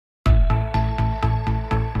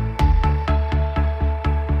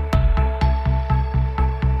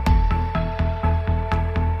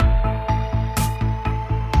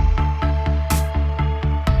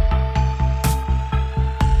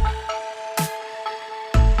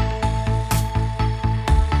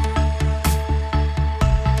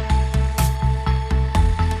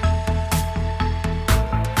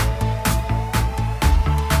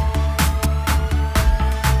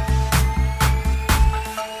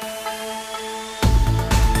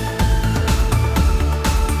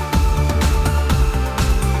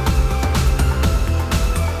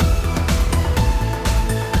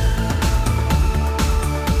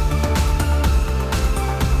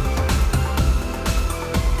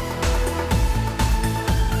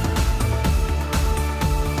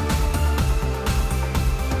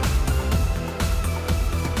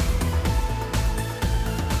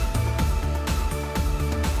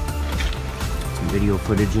video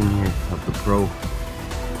footage in here of the pro,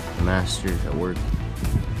 the master at work.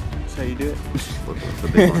 That's how you do it. Look at the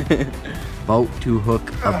big one. About to hook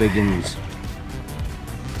a biggins.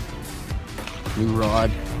 New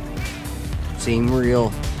rod, same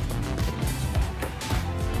reel.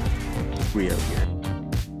 We out here.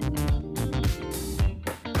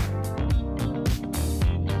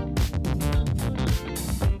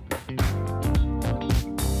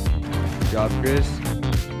 Good job, Chris.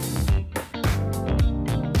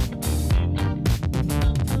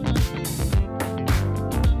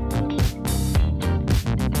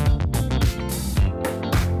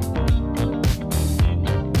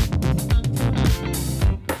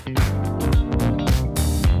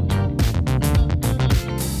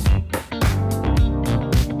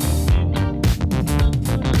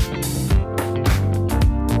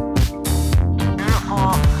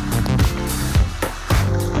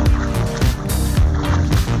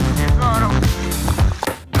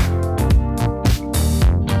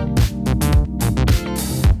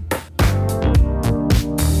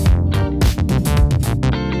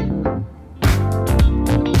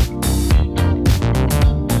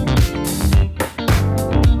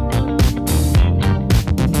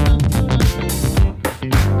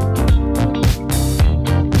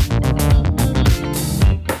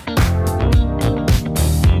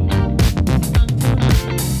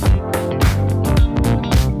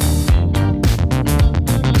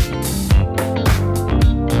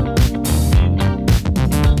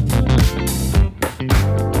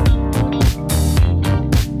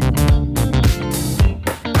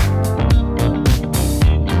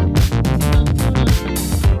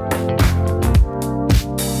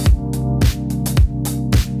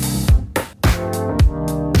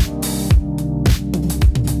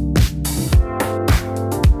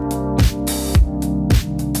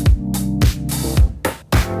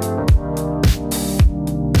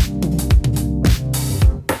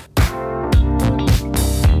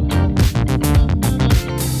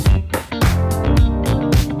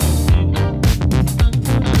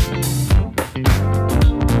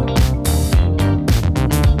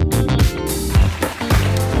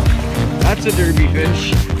 That's a derby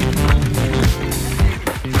fish.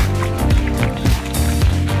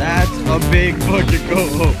 That's a big fucking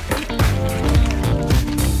coho.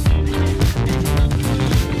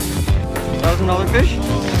 That was another fish?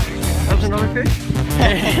 That was another fish?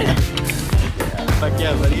 Yeah, fuck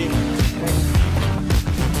yeah, buddy.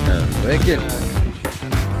 Wicked.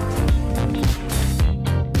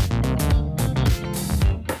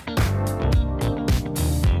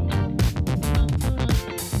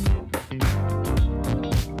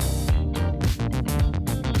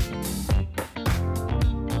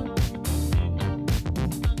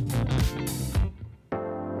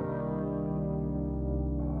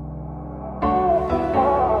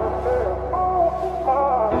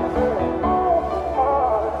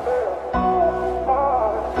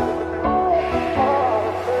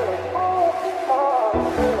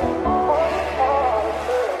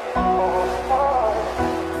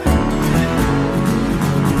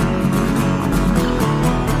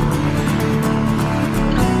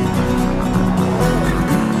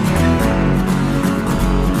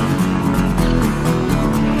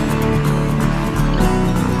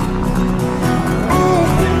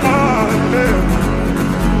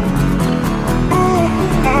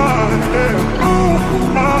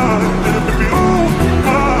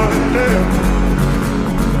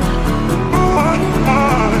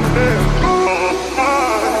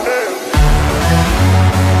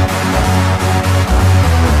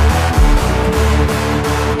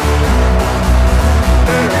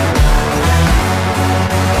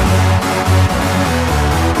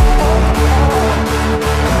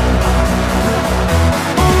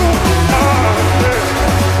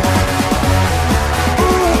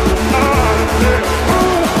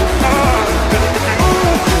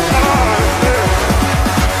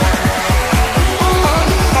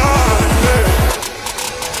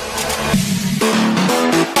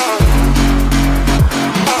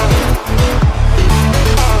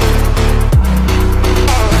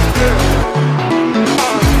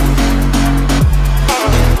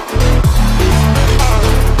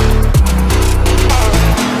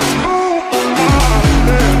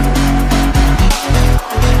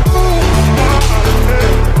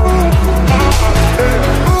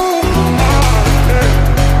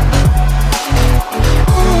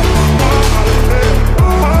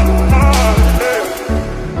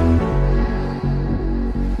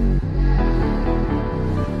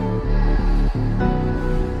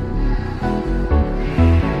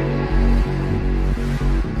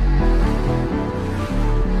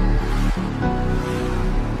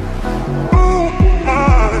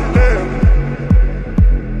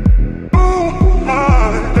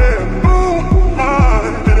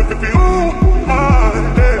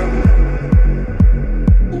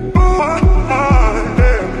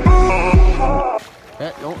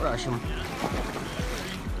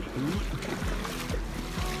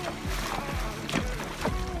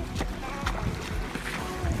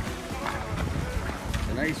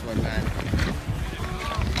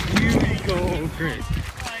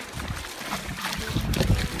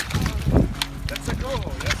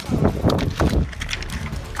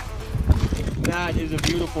 is a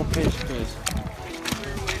beautiful fish, Chris.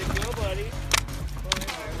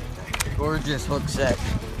 Gorgeous hook set.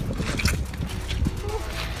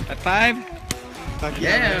 At 5? Fuck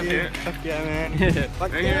Yeah, man. here. Fuck yeah, man.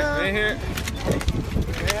 Fuck Right yeah. here, right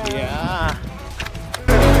here. Yeah.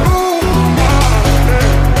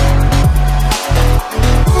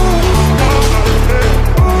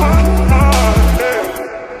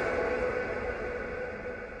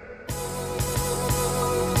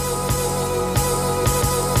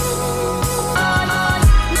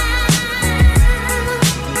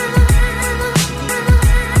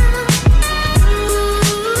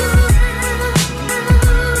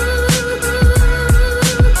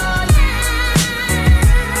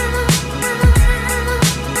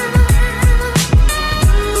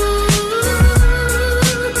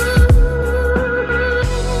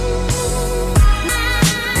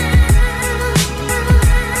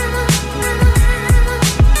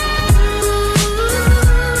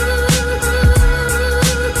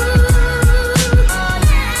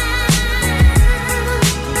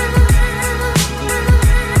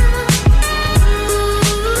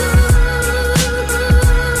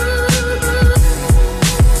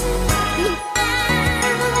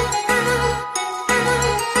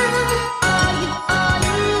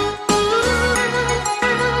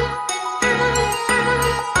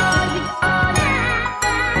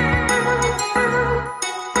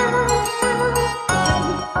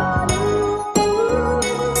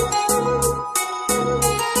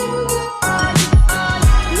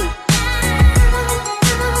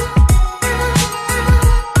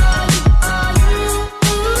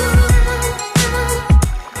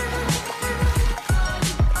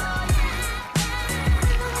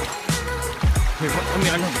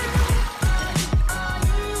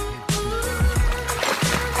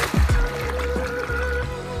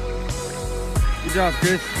 Good job,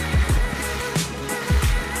 Chris.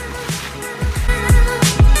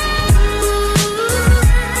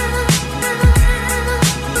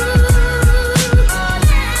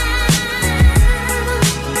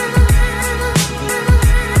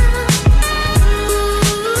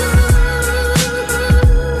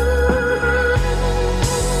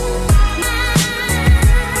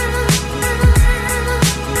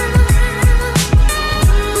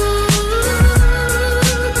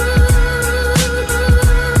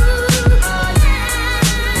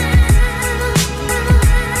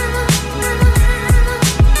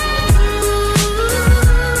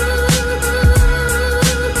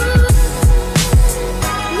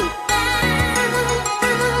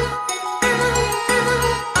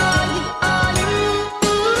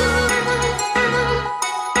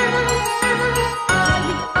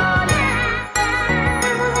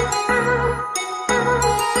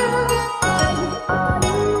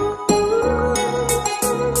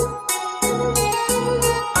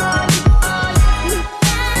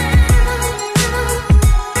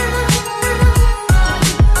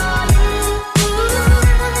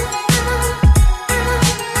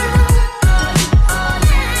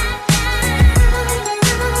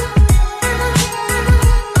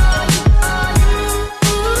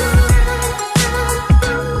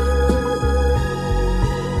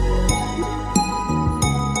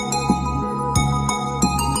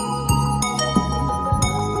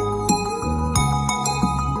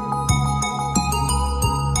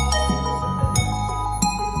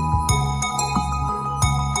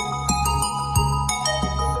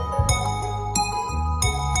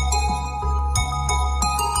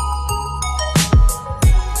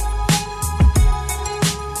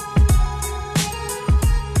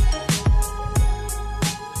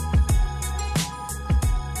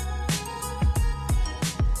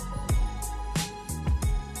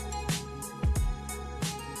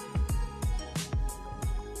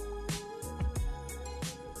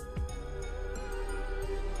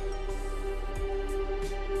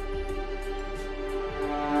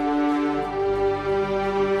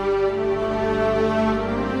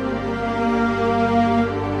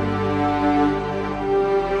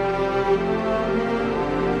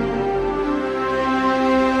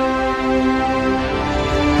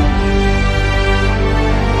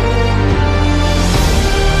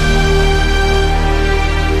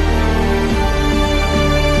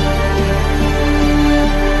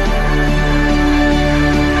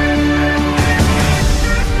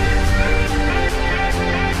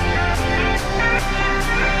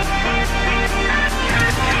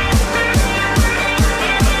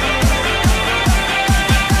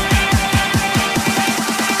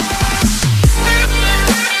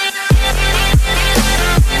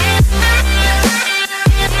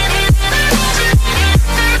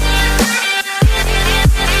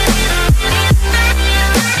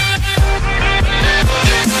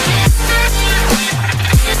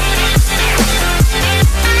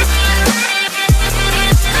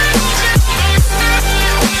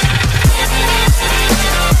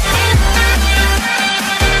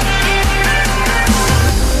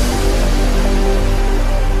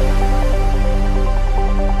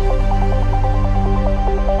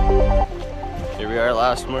 we are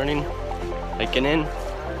last morning, hiking in.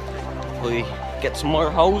 We get some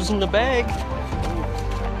more hose in the bag.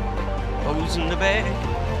 Hose in the bag.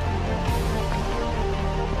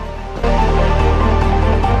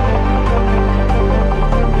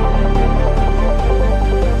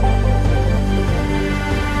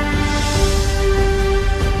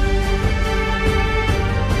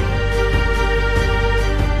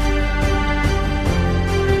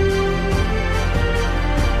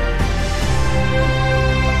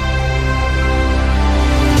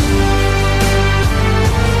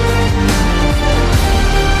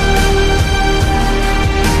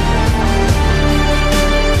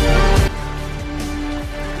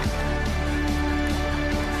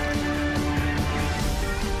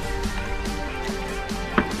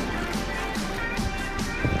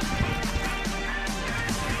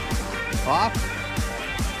 Off.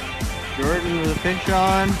 Jordan with a fish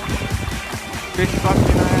on. Fish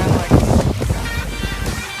fucking around like.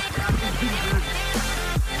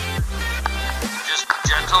 Just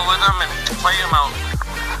gentle with him and play him out.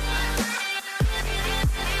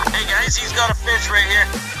 Hey guys, he's got a fish right here.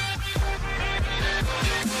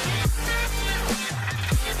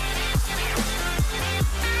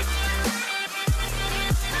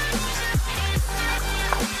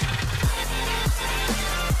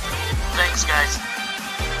 Thanks, guys.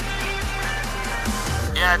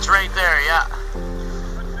 Yeah, it's right there, yeah.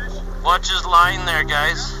 Watch his line there,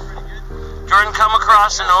 guys. Jordan, come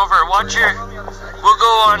across and over. Watch your... We'll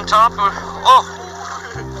go on top of... Oh!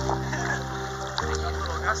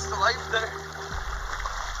 That's the life there.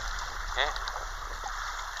 Okay.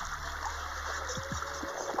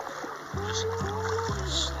 Just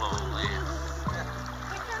slowly.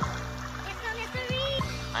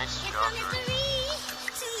 Nice job, Jordan.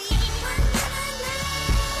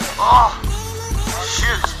 Oh,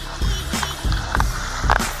 shoot.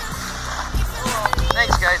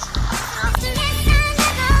 Thanks, guys.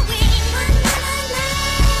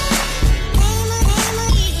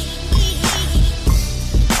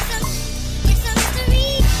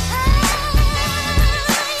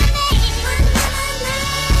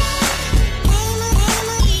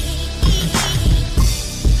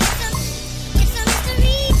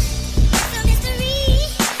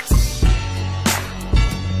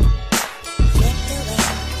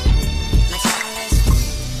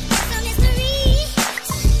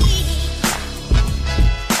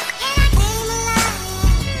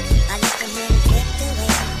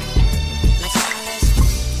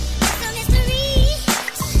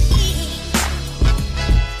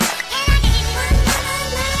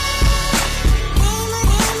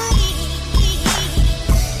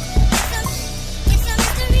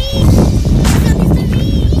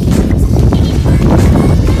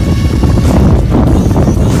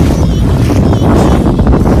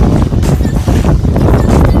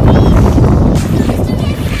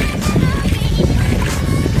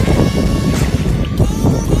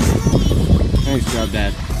 Nice job,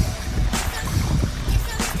 Dad.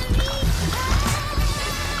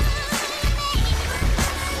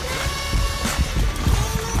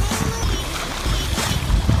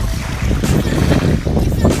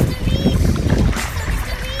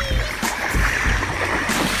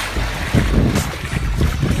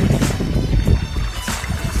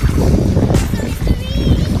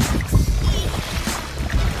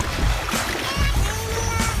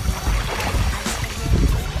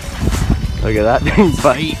 Look at that thing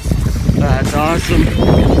bite. That's awesome.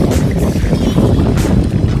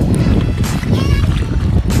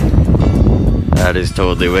 That is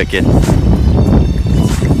totally wicked.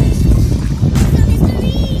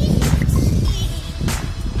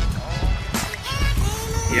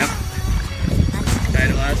 Yep. Tried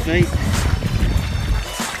it last night.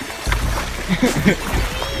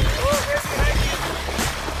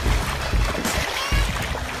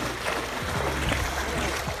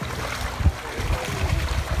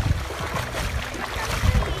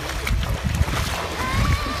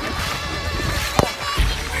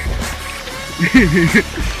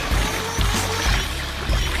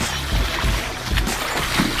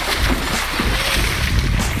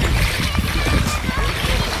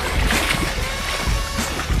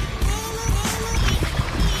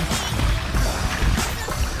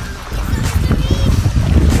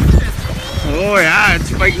 Oh yeah, it's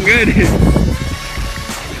spiking good.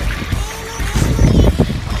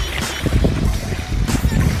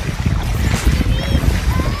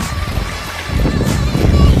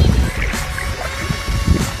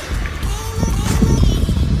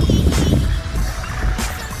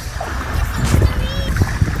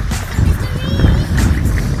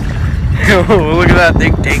 Look at that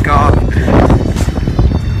thing take off.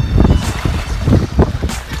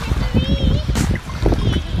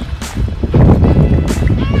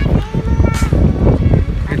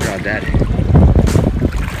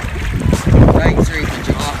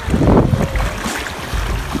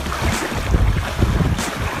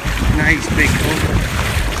 Nice big coho.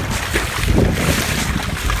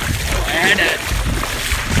 I had it.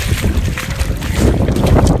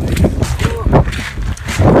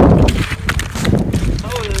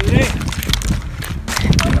 Holy!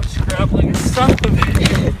 I'm scrabbling a son of a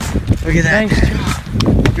bitch. Look at that. Nice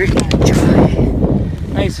job. Great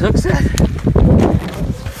job. Nice hook set.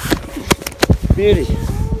 Beauty.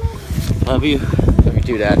 Love you. Love you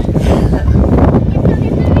too, Dad.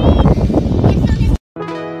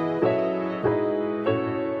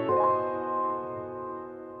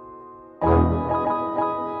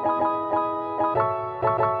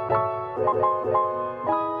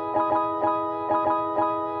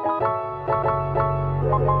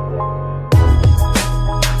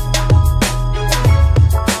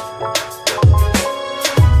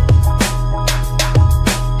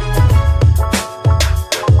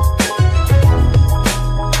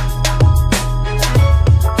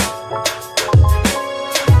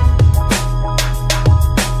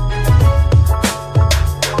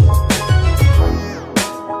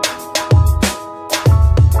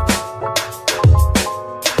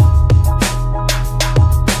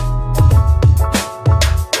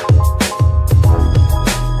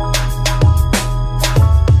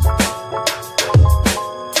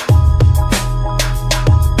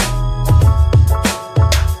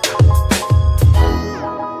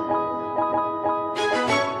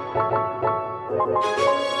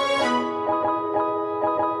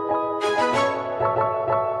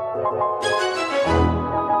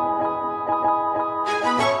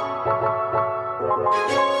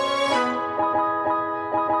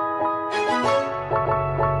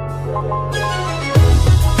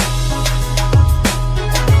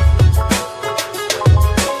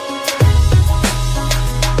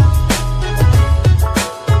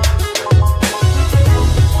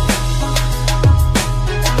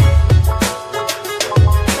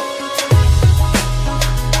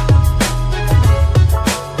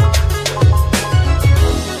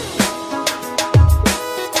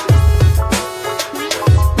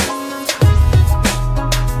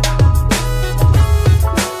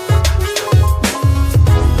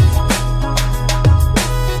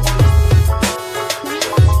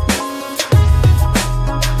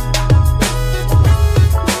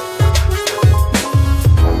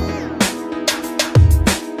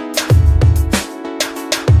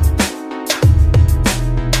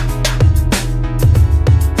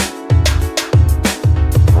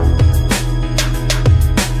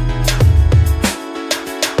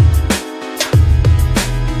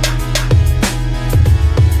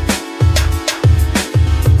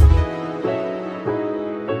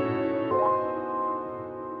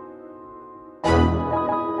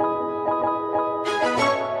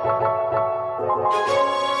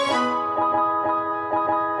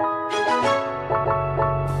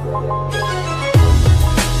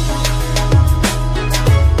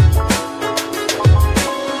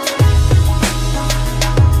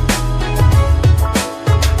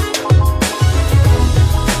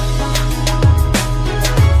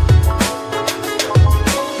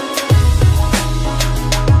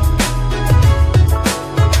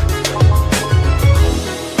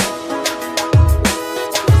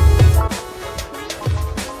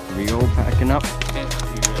 Packing up.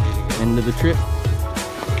 End of the trip.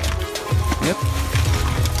 Yep.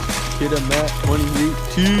 Hit a mat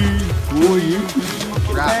 2018 for you.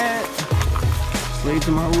 Right. Slayed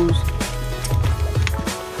some hoes.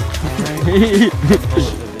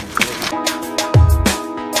 Alright.